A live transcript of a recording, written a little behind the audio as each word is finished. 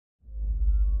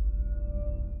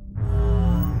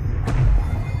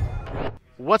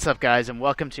What's up, guys, and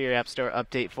welcome to your App Store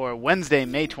update for Wednesday,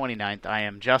 May 29th. I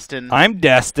am Justin. I'm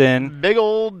Destin. Big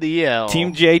old DL.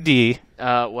 Team JD.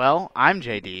 Well, I'm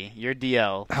JD. You're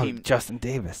DL. Oh, Justin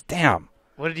Davis. Damn.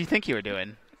 What did you think you were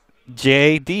doing?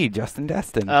 JD, Justin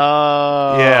Destin.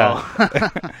 Oh.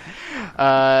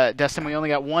 Yeah. Destin, we only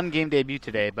got one game debut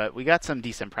today, but we got some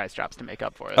decent price drops to make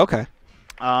up for it. Okay.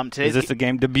 Today's Is this a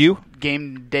game debut?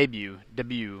 Game debut.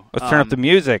 Let's turn up the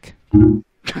music.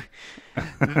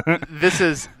 This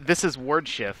is word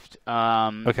shift.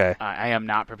 Okay. I am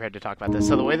not prepared to talk about this.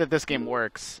 So the way that this game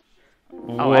works.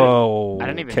 Whoa. I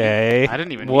didn't even. Okay. I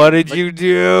didn't even. What did you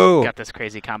do? Got this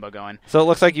crazy combo going. So it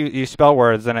looks like you spell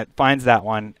words, and it finds that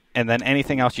one, and then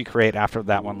anything else you create after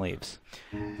that one leaves.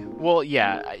 Well,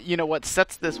 yeah. You know what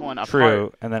sets this one apart?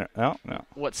 True. And then no.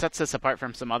 What sets this apart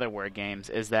from some other word games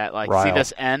is that, like, Rile. see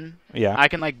this N? Yeah. I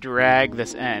can, like, drag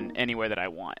this N anywhere that I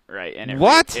want, right? And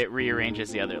it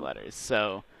rearranges the other letters.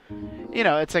 So, you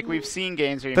know, it's like we've seen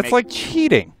games where you That's like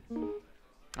cheating.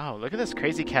 Oh, look at this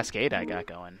crazy cascade I got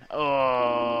going.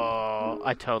 Oh,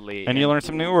 I totally... And you learn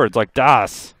some new words, like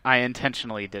das. I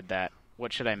intentionally did that.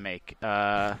 What should I make? Do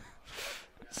I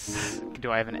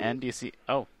have an N? Do you see...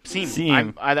 Oh, seam.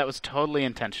 Seam. That was totally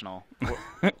intentional.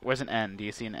 Where's an N? Do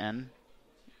you see an N?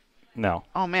 No.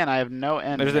 Oh, man, I have no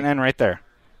N. There's an N right there.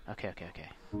 Okay.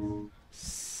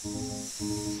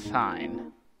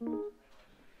 Sign.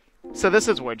 So this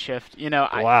is word shift. You know,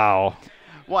 Wow.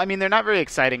 Well, I mean, they're not very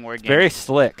exciting word games. Very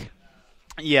slick.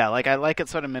 Yeah, like I like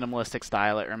its sort of minimalistic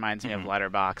style. It reminds me of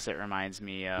Letterbox. It reminds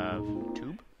me of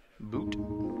Boot.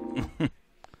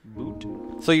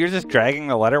 So you're just dragging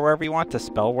the letter wherever you want to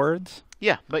spell words?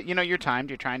 Yeah, but you know, you're timed.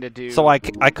 You're trying to do... So I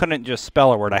couldn't just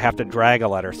spell a word. I have to drag a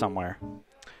letter somewhere.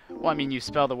 Well, I mean, you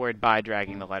spell the word by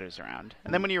dragging the letters around.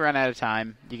 And then when you run out of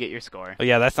time, you get your score. Oh,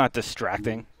 yeah, that's not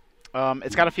distracting.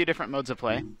 It's got a few different modes of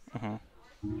play.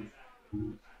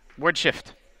 Word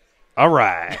shift. All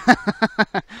right.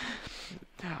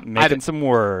 Making some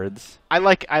words. I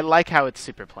like how it's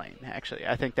super plain, actually.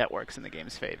 I think that works in the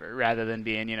game's favor, rather than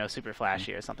being, you know, super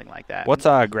flashy or something like that. What's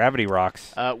gravity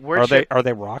rocks? Are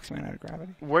they rocks made out of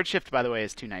gravity? Word shift, by the way,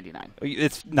 is $2.99.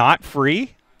 It's not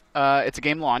free? It's a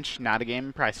game launch, not a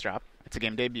game price drop. It's a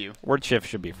game debut. Word shift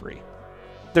should be free.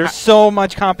 There's so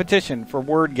much competition for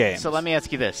word games. So let me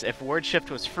ask you this. If Word Shift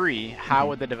was free, how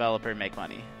would the developer make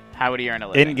money? How would he earn a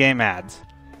living? In-game ads.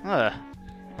 Ugh.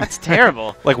 That's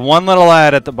terrible. Like one little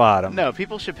ad at the bottom. No,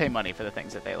 people should pay money for the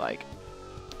things that they like.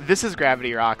 This is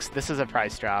Gravity Rocks. This is a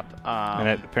price drop. And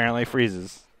it apparently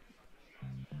freezes.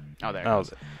 Oh, there it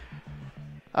goes.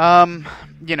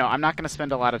 You know, I'm not going to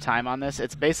spend a lot of time on this.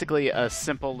 It's basically a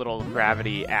simple little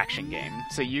gravity action game.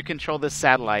 So you control this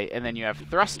satellite, and then you have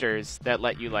thrusters that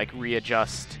let you, like,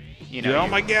 readjust. You know. Oh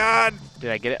my God!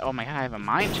 Did I get it? Oh my God! I have a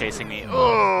mine chasing me.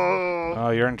 Oh! Oh,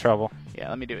 you're in trouble. Yeah,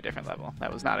 let me do a different level.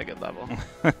 That was not a good level.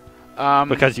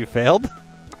 Because you failed?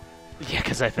 Yeah,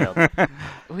 because I failed.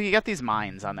 Well, you got these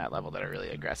mines on that level that are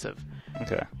really aggressive.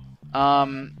 Okay.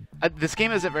 This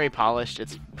game isn't very polished.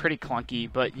 It's pretty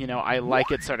clunky, but, you know, I like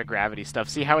its sort of gravity stuff.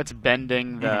 See how it's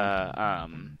bending the,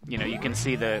 you know, you can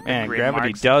see the Man, grid gravity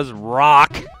marks. does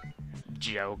rock.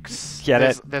 Jokes.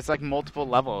 Get There's like multiple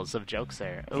levels of jokes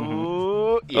there.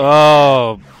 Ooh, yeah.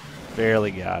 Oh, barely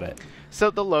got it.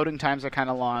 So the loading times are kind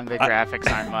of long. The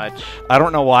graphics aren't much. I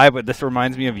don't know why, but this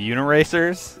reminds me of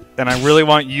Uniracers, and I really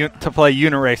want you to play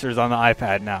Uniracers on the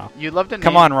iPad now. You'd love to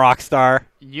Come on, Rockstar.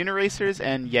 Uniracers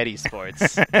and Yeti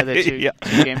Sports are the two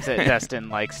games that Destin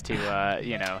likes to,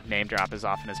 you know, name drop as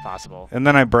often as possible. And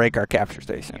then I break our capture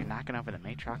station. You're knocking over the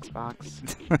Matrox box.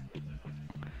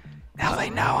 Now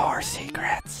they know our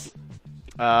secrets.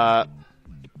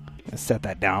 Set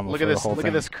that down. Look at this! Look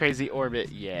at this crazy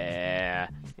orbit. Yeah.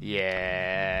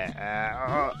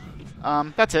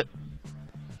 That's it.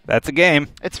 That's a game.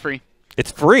 It's free.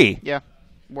 It's free. Yeah.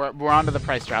 We're on to the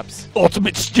price drops.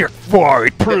 Ultimate Stick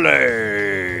Fight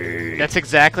Play. That's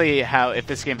exactly how, if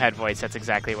this game had voice, that's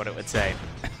exactly what it would say.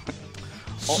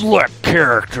 Slick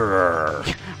character.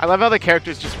 I love how the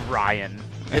character's just Ryan.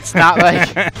 It's not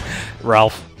like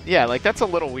Ralph. Yeah, like that's a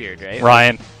little weird, right?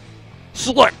 Ryan.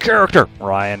 Slick character.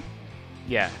 Ryan.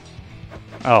 Yeah.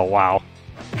 Oh, wow.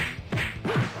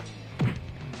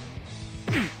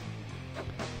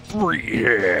 3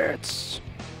 hits.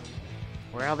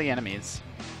 Where are all the enemies?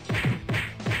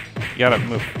 You gotta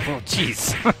move. Oh,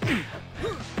 jeez.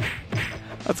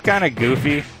 That's kind of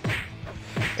goofy.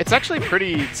 It's actually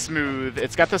pretty smooth.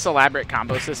 It's got this elaborate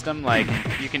combo system. Like,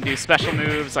 you can do special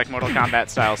moves, like Mortal Kombat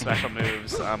style special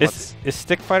moves. Is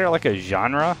Stick Fighter like a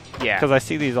genre? Yeah. Because I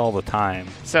see these all the time.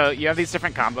 So you have these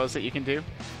different combos that you can do.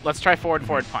 Let's try forward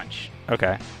punch.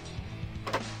 Okay.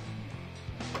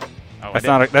 Oh,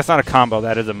 That's not a combo.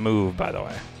 That is a move, by the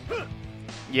way.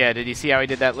 Yeah, did you see how he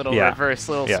did that little reverse,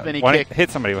 little spinny Why don't kick? you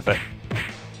hit somebody with it.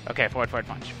 Okay, forward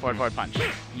punch. Forward punch.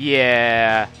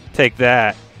 Yeah. Take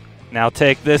that. Now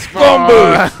take this phone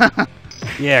booth.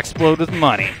 Yeah, explode with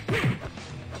money.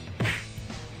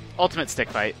 Ultimate stick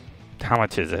fight. How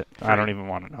much is it? Free. I don't even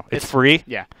want to know. It's free?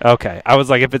 Yeah. Okay. I was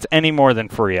like, if it's any more than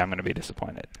free, I'm going to be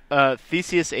disappointed.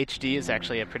 Theseus HD is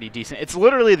actually a pretty decent. It's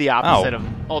literally the opposite of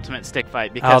Ultimate Stick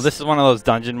Fight. Because this is one of those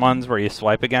dungeon ones where you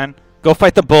swipe again. Go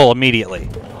fight the bull immediately.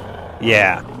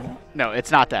 Yeah. No,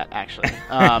 it's not that, actually.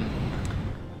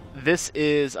 This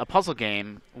is a puzzle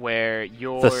game where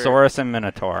you're... Thesaurus and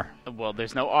Minotaur. Well,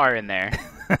 there's no R in there.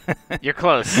 You're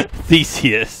close.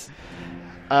 Theseus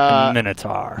and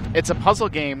Minotaur. It's a puzzle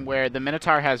game where the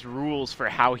Minotaur has rules for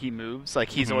how he moves. Like,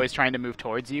 he's always trying to move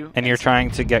towards you. And you're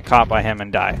trying to get caught by him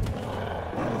and die.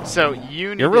 So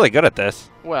you're really good at this.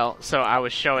 Well, so I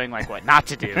was showing, like, what not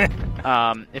to do.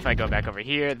 If I go back over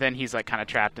here, then he's, like, kind of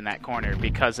trapped in that corner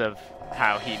because of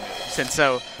how he moves. And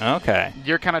so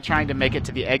you're kind of trying to make it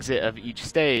to the exit of each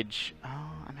stage. Oh,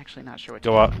 I'm actually not sure what to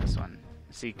do on this one.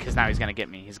 See, because now he's going to get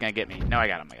me. He's going to get me. No, I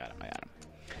got him.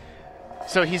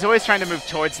 So he's always trying to move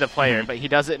towards the player, but he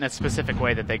does it in a specific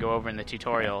way that they go over in the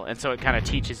tutorial. And so it kind of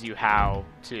teaches you how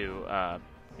to...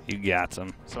 you got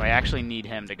some. So I actually need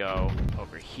him to go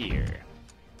over here.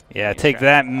 Yeah, take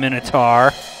that,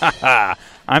 Minotaur.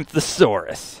 I'm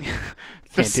Thesaurus.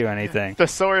 Can't do anything.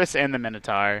 Thesaurus and the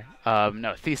Minotaur.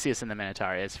 No, Theseus and the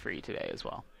Minotaur is free today as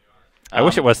well. I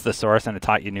wish it was Thesaurus and it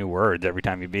taught you new words every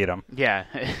time you beat him. Yeah.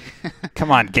 Come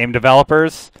on, game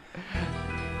developers.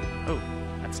 Oh,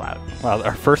 that's loud. Wow,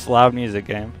 our first loud music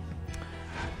game.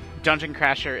 Dungeon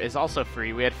Crasher is also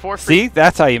free. We had 4 free. See,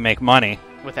 that's how you make money.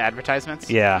 With advertisements?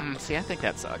 Yeah. See, I think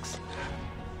that sucks.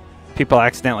 People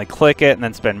accidentally click it and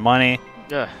then spend money.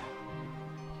 Ugh.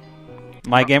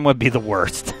 My game would be the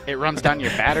worst. It runs down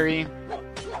your battery.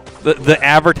 The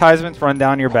advertisements run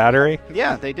down your battery?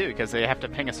 Yeah, they do, because they have to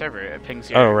ping a server. It pings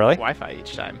your really? Wi-Fi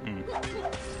each time.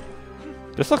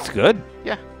 This looks good.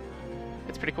 Yeah.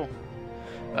 It's pretty cool.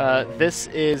 This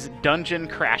is Dungeon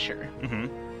Crasher.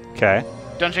 Okay.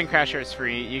 Dungeon Crasher is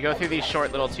free. You go through these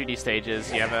short little 2D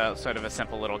stages. You have a sort of a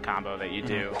simple little combo that you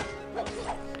do.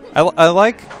 I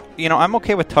like, I'm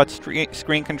okay with touch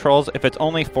screen controls if it's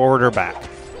only forward or back.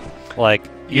 Like,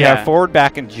 you have forward,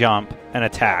 back, and jump, and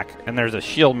attack, and there's a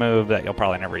shield move that you'll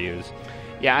probably never use.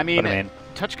 Yeah, I mean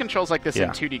touch controls like this in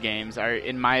 2D games are,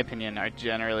 in my opinion, are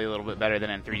generally a little bit better than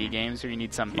in 3D games, where you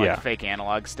need some fake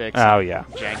analog sticks. Oh, yeah.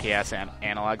 Janky-ass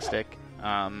analog stick.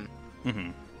 Can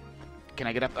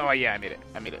I get up? Oh, yeah, I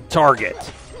made it. Target.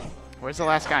 Where's the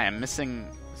last guy? I'm missing...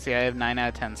 See, I have 9 out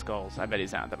of 10 skulls. I bet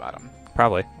he's down at the bottom.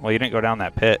 Probably. Well, you didn't go down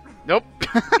that pit. Nope.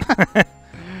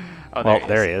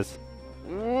 There he is.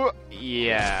 Ooh,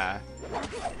 yeah.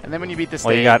 And then when you beat this stage...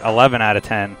 Well, you got 11 out of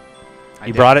 10.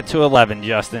 You brought it to 11,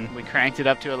 Justin. We cranked it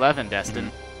up to 11,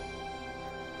 Destin.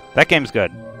 That game's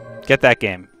good. Get that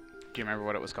game. Do you remember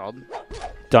what it was called?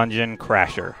 Dungeon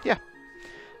Crasher. Yeah.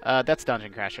 That's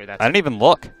Dungeon Crasher. I didn't even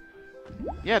look.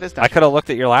 Yeah, it is Dungeon. I could have looked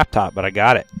at your laptop, but I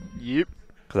got it. Yep.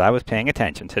 Because I was paying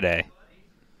attention today.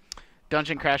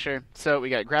 Dungeon Crasher. So we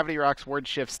got Gravity Rocks, Word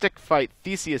Shift, Stick Fight,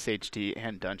 Theseus HD,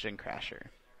 and Dungeon Crasher.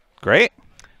 Great.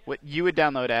 What you would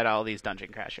download at all these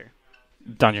Dungeon Crasher.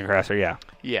 Dungeon Crasher, yeah.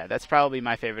 Yeah, that's probably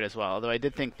my favorite as well. Although I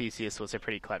did think Theseus was a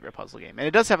pretty clever puzzle game, and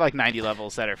it does have like 90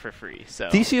 levels that are for free. So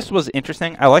Theseus was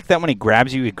interesting. I like that when he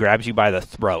grabs you by the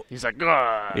throat. He's like,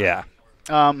 "Gah!" Yeah.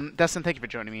 Destin, thank you for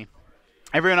joining me.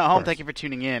 Everyone at home, thank you for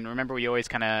tuning in. Remember, we always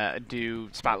kind of do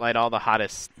spotlight all the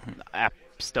hottest app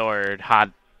stored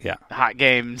hot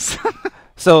games.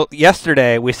 So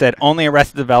yesterday we said only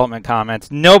Arrested Development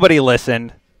comments. Nobody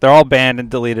listened. They're all banned and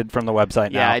deleted from the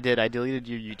website now. Yeah, I did. I deleted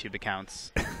your YouTube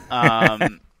accounts.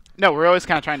 No, we're always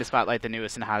kind of trying to spotlight the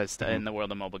newest and hottest in the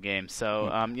world of mobile games.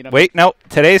 So, Wait, no.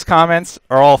 Today's comments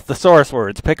are all thesaurus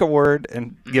words. Pick a word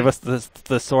and give us the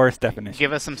thesaurus definition.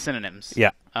 Give us some synonyms. Yeah.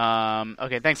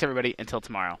 Okay, thanks, everybody. Until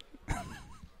tomorrow.